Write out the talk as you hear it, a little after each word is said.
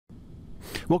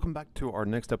Welcome back to our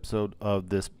next episode of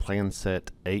this Plan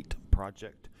Set 8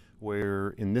 project, where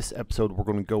in this episode we're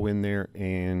going to go in there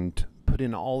and put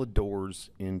in all the doors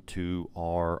into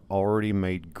our already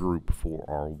made group for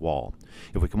our wall.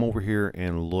 If we come over here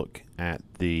and look at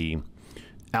the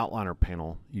outliner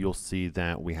panel, you'll see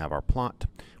that we have our plot,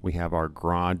 we have our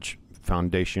garage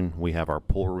foundation, we have our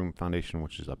pool room foundation,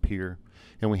 which is up here,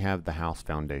 and we have the house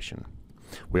foundation.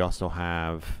 We also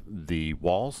have the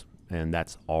walls, and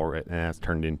that's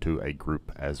turned into a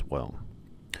group as well.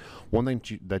 One thing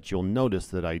that you'll notice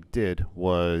that I did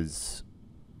was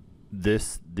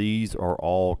these are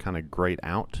all kind of grayed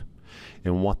out,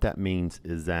 and what that means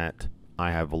is that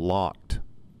I have locked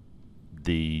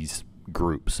these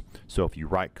groups. So if you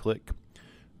right click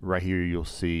right here, you'll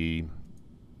see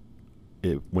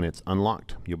it when it's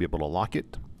unlocked, you'll be able to lock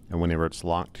it, and whenever it's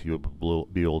locked, you'll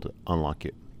be able to unlock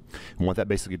it. And what that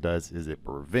basically does is it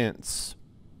prevents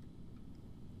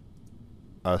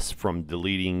us from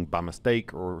deleting by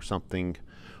mistake or something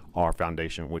our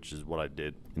foundation, which is what I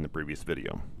did in the previous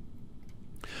video.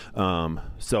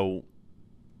 So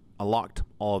I locked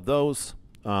all of those,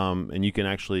 and you can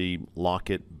actually lock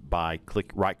it by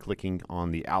right clicking on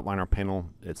the outliner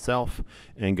panel itself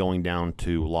and going down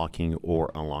to locking or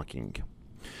unlocking.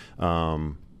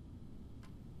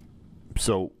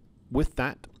 So with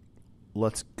that,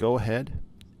 let's go ahead,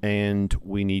 and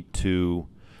we need to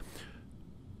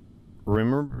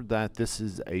remember that this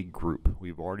is a group.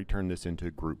 We've already turned this into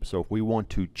a group. So if we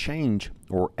want to change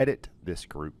or edit this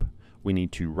group, we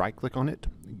need to right click on it,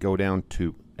 go down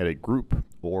to edit group,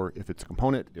 or if it's a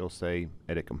component, it'll say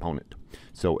edit component.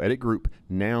 So edit group,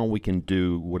 now we can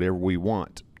do whatever we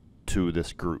want to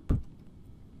this group.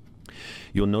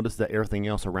 You'll notice that everything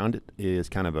else around it is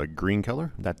kind of a green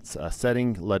color. That's a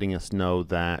setting letting us know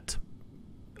that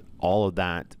all of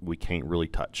that we can't really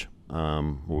touch.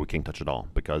 We can't touch it all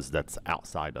because that's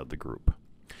outside of the group.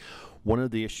 One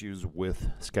of the issues with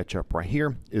SketchUp right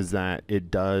here is that it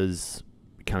does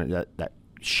kind of that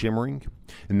shimmering,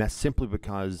 and that's simply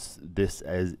because this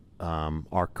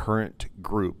our current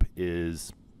group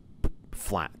is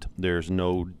flat. There's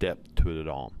no depth to it at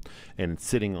all, and it's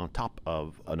sitting on top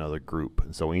of another group.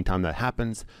 And so anytime that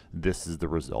happens, this is the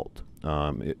result.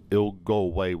 It'll go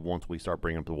away once we start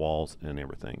bringing up the walls and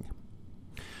everything.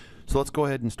 So let's go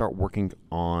ahead and start working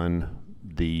on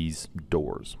these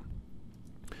doors.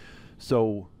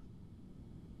 So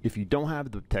if you don't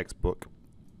have the textbook,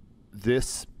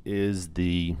 this is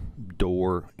the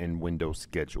door and window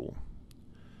schedule.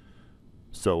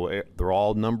 So they're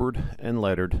all numbered and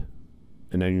lettered,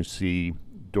 and then you see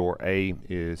door A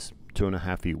is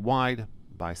 2.5 feet wide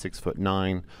by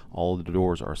 6'9". All of the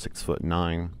doors are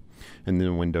 6'9", and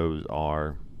then windows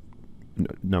are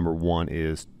number 1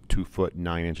 is 2 foot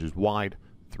 9 inches wide,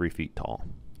 3 feet tall.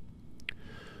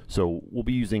 So we'll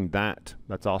be using that.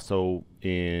 That's also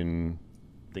in,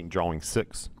 I think, drawing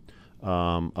 6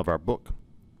 of our book.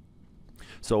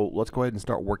 So let's go ahead and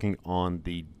start working on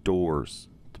the doors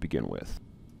to begin with.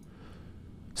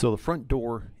 So the front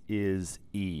door is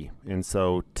E, and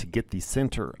so to get the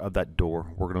center of that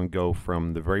door, we're going to go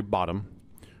from the very bottom.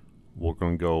 We're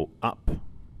going to go up,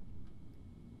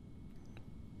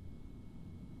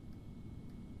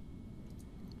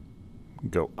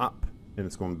 and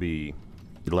it's going to be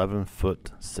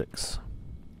 11'6".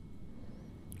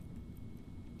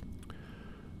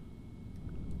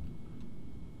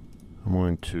 I'm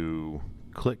going to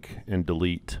click and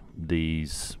delete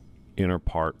these inner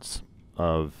parts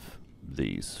of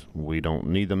these. We don't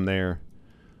need them there,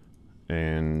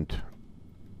 and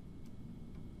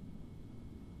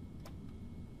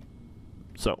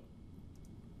so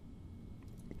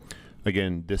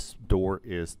again, this door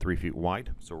is 3 feet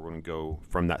wide, so we're going to go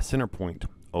from that center point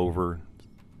over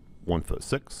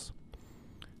 1'6",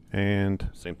 and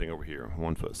same thing over here,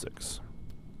 1'6".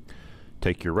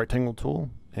 Take your rectangle tool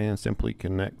and simply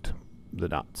connect the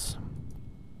dots,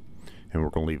 and we're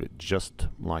going to leave it just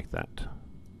like that.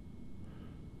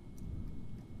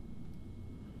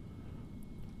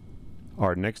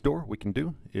 Our next door we can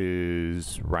do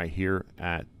is right here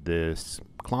at this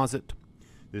closet.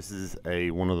 This is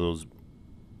one of those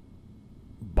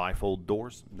bifold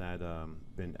doors that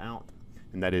bend out,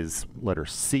 and that is letter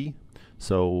C.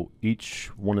 So each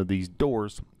one of these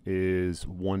doors is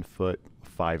 1 foot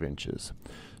 5 inches.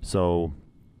 So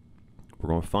we're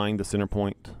going to find the center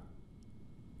point,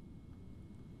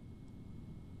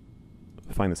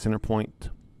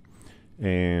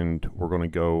 and we're going to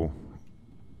go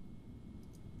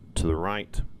to the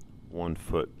right 1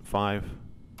 foot 5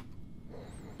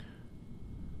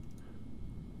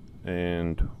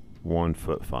 and 1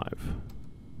 foot 5.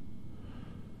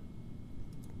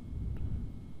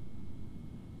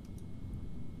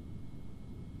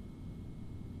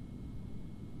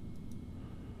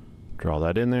 Draw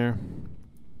that in there,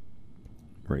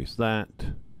 erase that,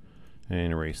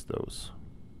 and erase those.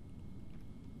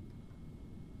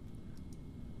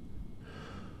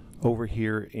 Over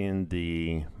here in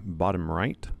the bottom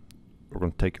right, we're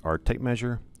going to take our tape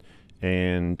measure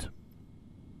and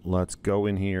let's go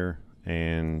in here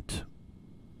and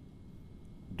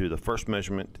do the first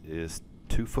measurement is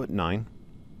 2'9".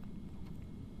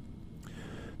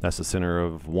 That's the center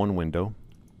of one window.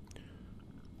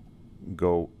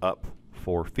 Go up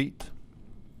 4 feet.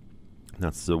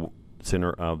 That's the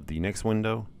center of the next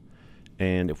window.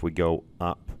 And if we go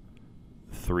up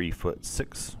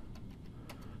 3'6",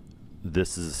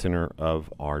 this is the center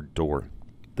of our door.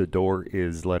 The door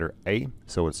is letter A,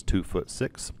 so it's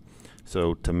 2'6".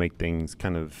 So to make things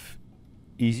kind of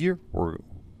easier, or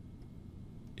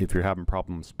if you're having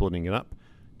problems splitting it up,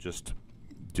 just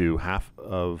do half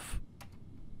of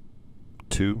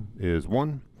 2 is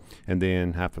 1, and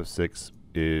then half of 6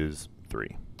 is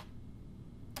 3.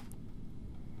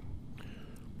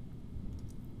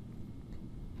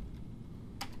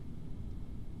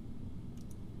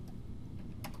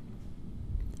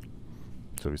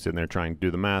 So if you're sitting there trying to do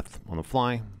the math on the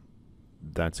fly,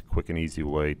 that's a quick and easy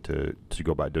way to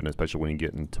go about doing it, especially when you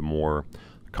get into more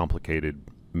complicated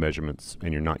measurements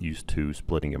and you're not used to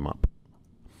splitting them up.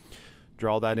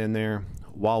 Draw that in there.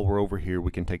 While we're over here,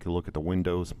 we can take a look at the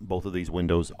windows. Both of these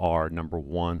windows are number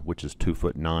 1, which is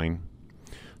 2'9".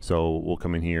 So we'll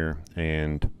come in here,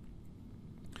 and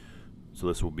so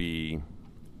this will be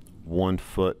 1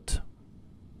 foot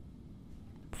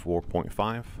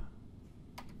 4.5.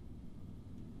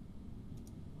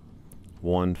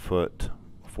 1 foot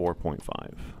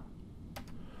 4.5,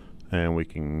 and we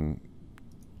can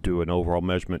do an overall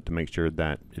measurement to make sure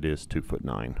that it is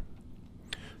 2'9".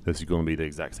 This is going to be the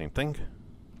exact same thing.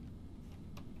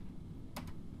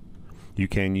 You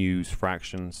can use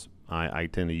fractions. I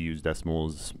tend to use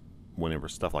decimals whenever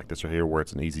stuff like this right here, where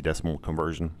it's an easy decimal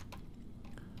conversion.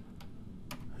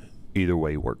 Either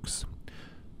way works.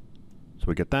 So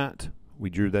we get that. We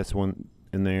drew this one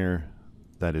in there.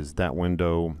 That is that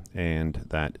window, and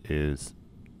that is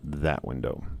that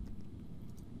window.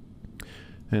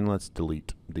 And let's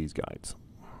delete these guides.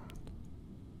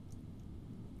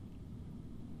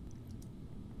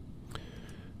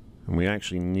 And we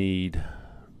actually need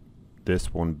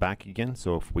this one back again.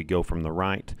 So if we go from the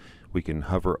right, we can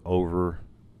hover over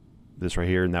this right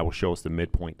here, and that will show us the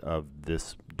midpoint of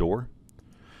this door.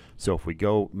 So if we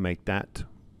go make that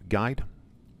guide,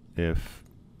 if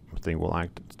the thing will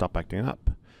stop acting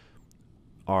up,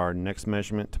 our next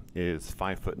measurement is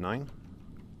 5'9",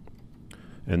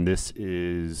 and this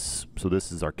is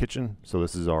our kitchen. So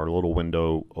this is our little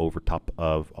window over top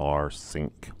of our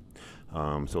sink.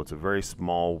 So it's a very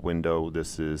small window.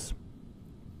 This is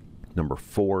number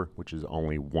 4, which is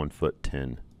only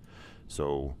 1'10".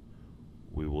 So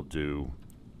we will do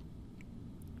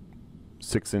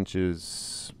 6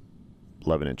 inches,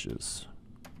 11 inches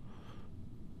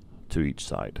to each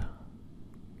side.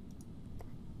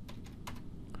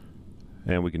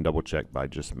 And we can double check by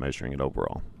just measuring it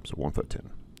overall. So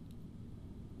 1'10".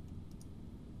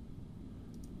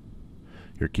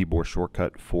 Your keyboard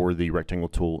shortcut for the rectangle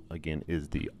tool, again, is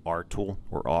the R tool,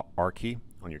 or R key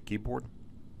on your keyboard.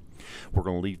 We're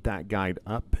going to leave that guide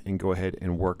up and go ahead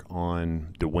and work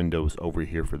on the windows over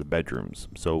here for the bedrooms.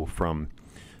 So from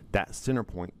that center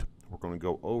point, we're going to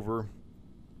go over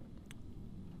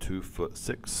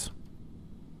 2'6".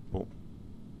 Oh,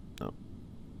 no,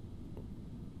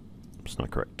 it's not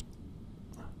correct.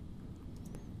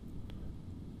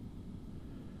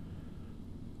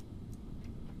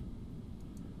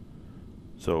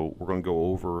 So we're going to go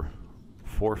over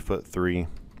 4'3",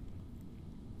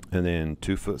 and then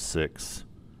 2'6".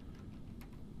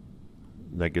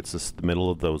 That gets us the middle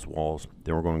of those walls.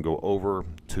 Then we're going to go over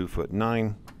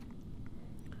 2'9".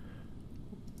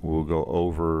 We'll go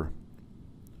over,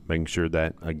 making sure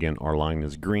that, again, our line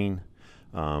is green.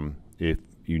 If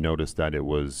you notice that it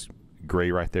was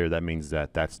gray right there, that means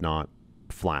that that's not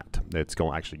flat. It's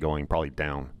actually going probably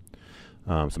down.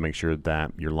 So make sure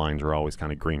that your lines are always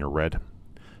kind of green or red.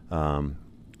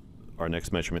 Our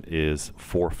next measurement is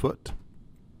 4 foot.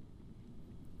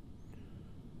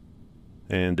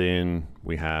 And then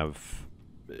we have,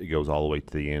 it goes all the way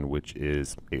to the end, which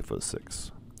is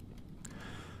 8'6".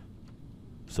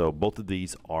 So both of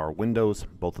these are windows.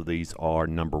 Both of these are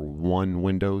number 1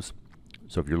 windows.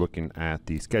 So if you're looking at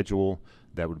the schedule,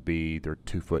 that would be they're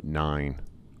 2'9".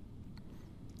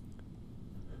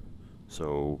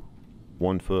 So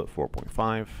 1 foot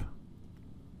 4.5.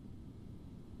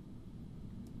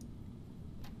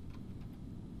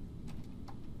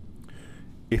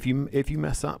 If you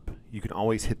mess up, you can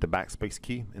always hit the backspace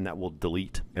key, and that will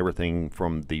delete everything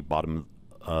from the bottom,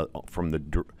 from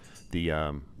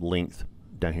the length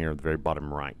down here at the very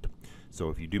bottom right. So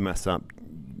if you do mess up,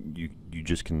 you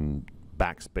just can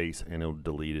backspace and it'll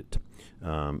delete it,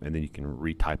 and then you can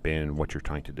retype in what you're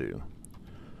trying to do.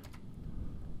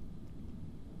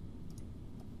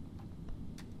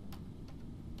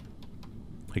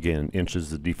 Again, inches is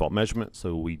the default measurement,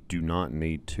 so we do not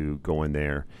need to go in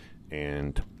there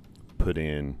and put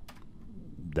in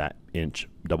that inch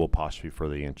double apostrophe for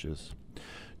the inches.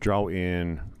 Draw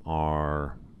in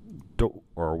our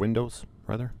windows,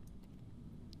 rather.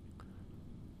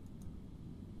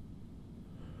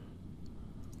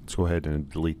 Let's go ahead and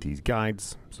delete these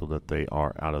guides so that they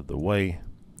are out of the way.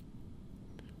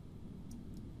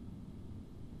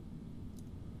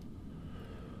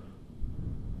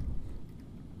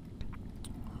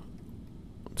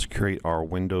 Let's create our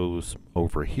windows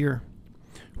over here.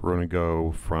 We're going to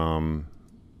go from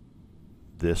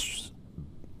this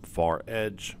far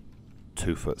edge,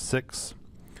 2'6".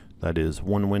 That is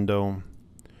one window.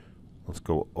 Let's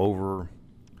go over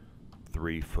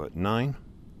 3'9".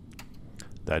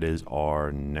 That is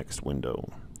our next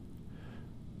window.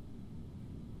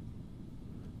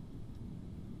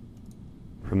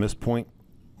 From this point,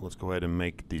 let's go ahead and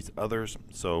make these others.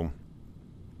 So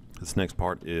this next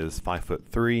part is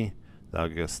 5'3". That'll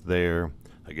get us there.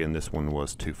 Again, this one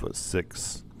was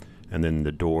 2'6", and then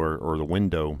the door or the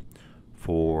window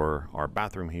for our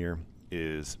bathroom here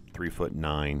is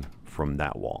 3'9" from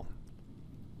that wall.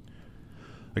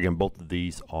 Again, both of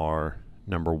these are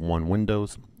number 1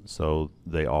 windows, so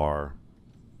they are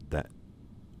that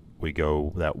we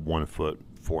go that 1 foot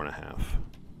 4.5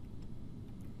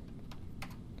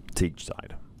 to each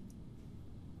side.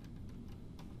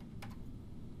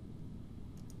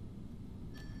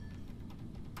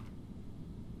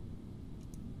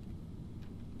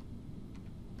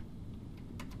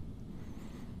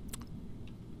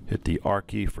 Hit the R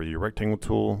key for your rectangle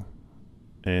tool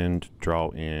and draw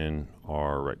in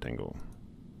our rectangle.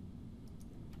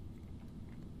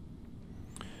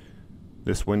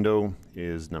 This window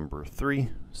is number 3,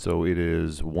 so it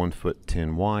is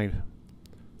 1'10" wide.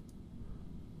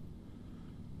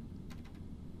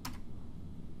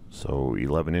 So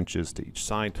 11 inches to each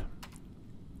side.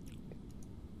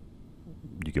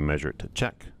 You can measure it to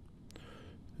check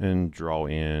and draw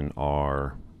in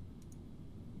our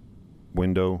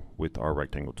window with our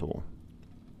rectangle tool.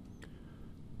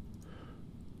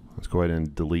 Let's go ahead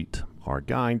and delete our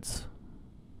guides.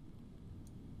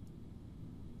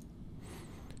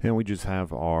 And we just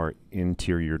have our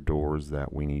interior doors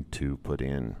that we need to put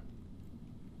in.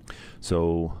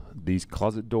 So these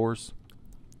closet doors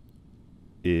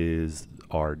is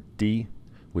our D,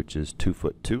 which is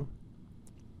 2'2".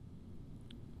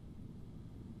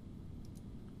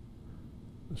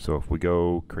 So if we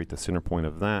go create the center point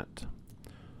of that,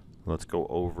 let's go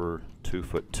over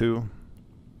 2'2",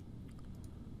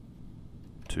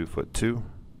 2'2".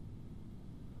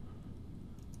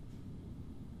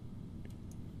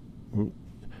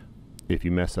 If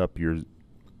you mess up your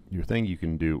thing, you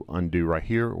can do undo right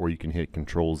here, or you can hit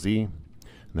Control Z, and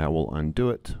that will undo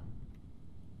it.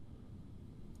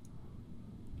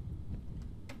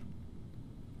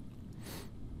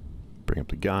 Bring up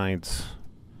the guides,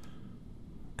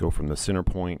 go from the center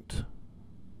point,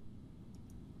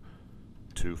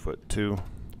 2'2",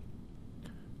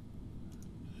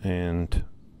 and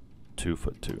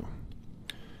 2'2".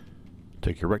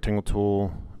 Take your rectangle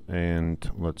tool and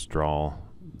let's draw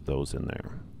those in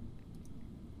there.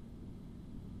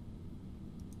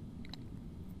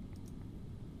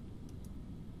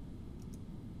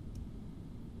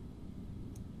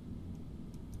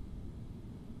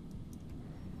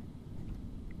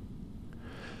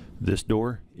 This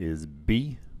door is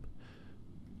B,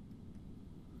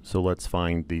 so let's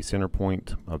find the center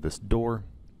point of this door.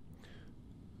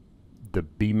 The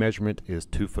B measurement is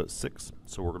 2'6",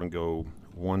 so we're going to go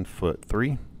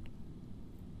 1'3".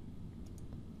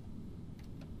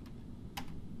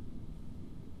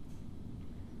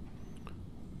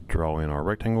 Draw in our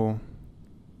rectangle.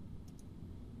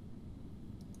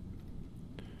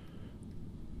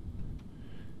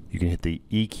 You can hit the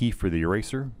E key for the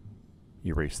eraser.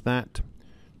 Erase that.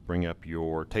 Bring up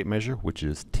your tape measure, which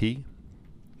is T.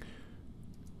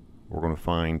 We're going to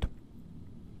find,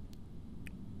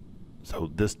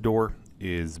 so this door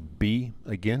is B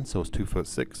again, so it's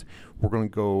 2'6". We're going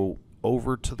to go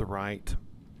over to the right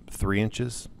 3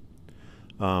 inches.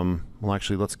 Well,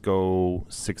 actually, let's go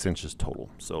 6 inches total.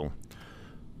 So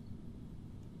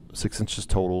 6 inches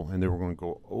total, and then we're going to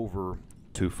go over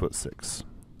 2'6".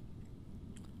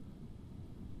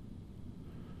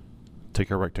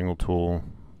 take our rectangle tool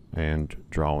and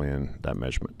draw in that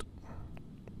measurement.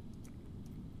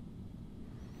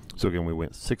 So again, we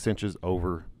went 6 inches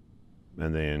over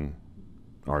and then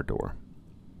our door.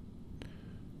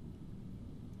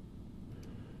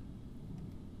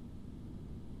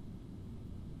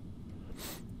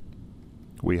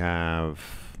 We have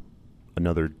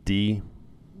another D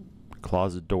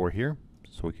closet door here,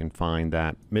 so we can find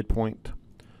that midpoint,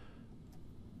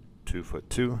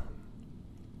 2'2",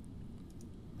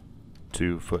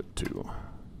 2'2".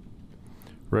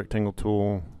 Rectangle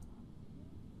tool,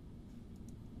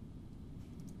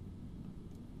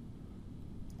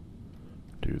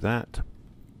 do that.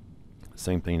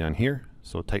 Same thing down here.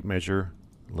 So tape measure,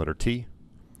 letter T,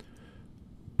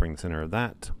 bring the center of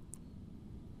that.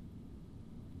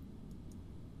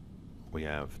 We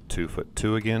have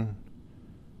 2'2" again,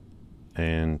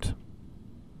 and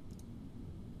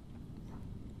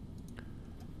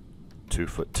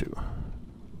 2'2".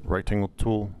 Rectangle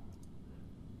tool,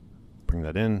 bring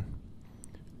that in,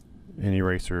 an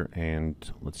eraser, and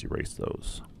let's erase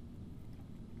those.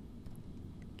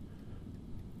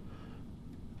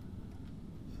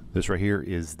 This right here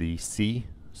is the C,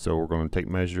 so we're going to take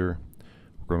measure.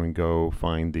 We're going to go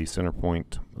find the center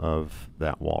point of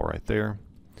that wall right there.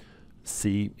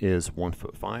 C is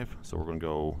 1'5", so we're going to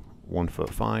go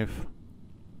 1'5",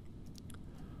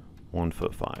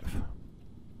 1'5".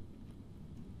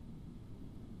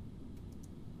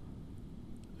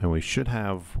 And we should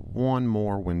have one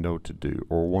more window to do,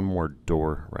 or one more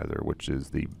door rather, which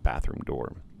is the bathroom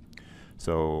door.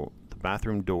 So the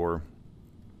bathroom door,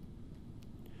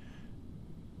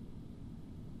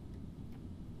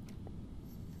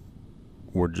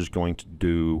 we're just going to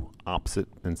do opposite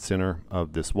and center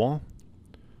of this wall.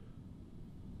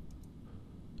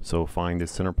 So find the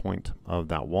center point of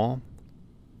that wall.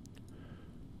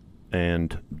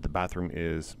 And the bathroom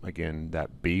is, again,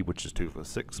 that B, which is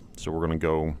 2'6". So we're going to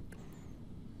go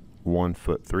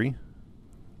 1'3"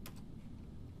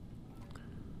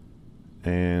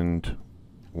 and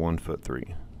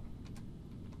 1'3".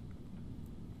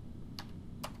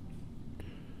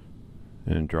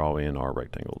 And draw in our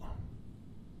rectangle.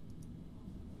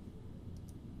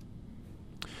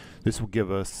 This will give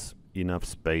us enough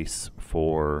space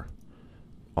for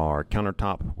our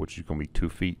countertop, which is going to be 2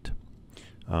 feet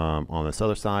on this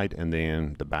other side, and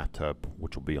then the bathtub,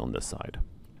 which will be on this side.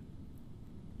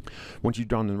 Once you've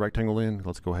drawn the rectangle in,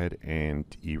 let's go ahead and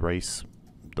erase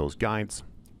those guides,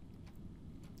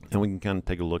 and we can kind of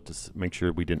take a look to make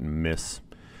sure we didn't miss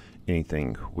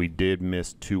anything. We did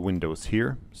miss 2 windows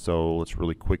here, so let's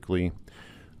really quickly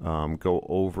go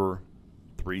over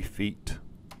 3 feet,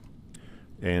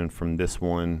 and from this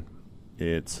one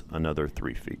it's another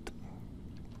 3 feet.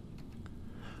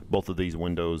 Both of these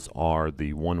windows are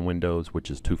the 1 windows, which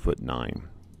is 2'9".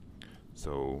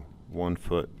 So 1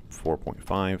 foot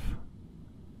 4.5,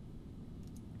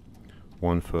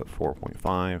 1 foot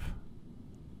 4.5,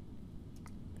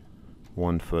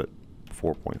 1 foot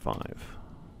 4.5.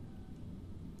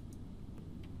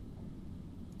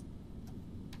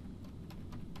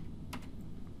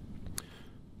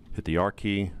 Hit the R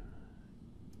key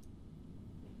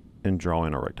and draw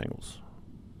in our rectangles.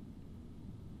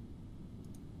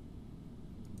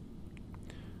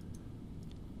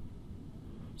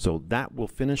 So that will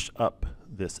finish up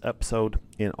this episode.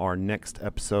 In our next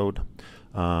episode,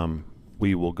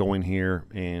 we will go in here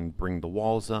and bring the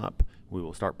walls up. We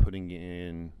will start putting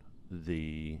in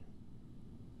the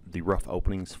rough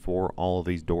openings for all of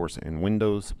these doors and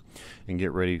windows, and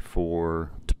get ready to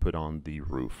put on the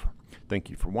roof.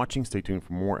 Thank you for watching. Stay tuned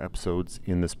for more episodes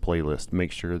in this playlist.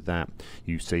 Make sure that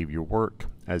you save your work,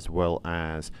 as well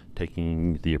as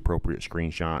taking the appropriate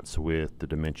screenshots with the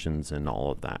dimensions and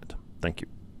all of that. Thank you.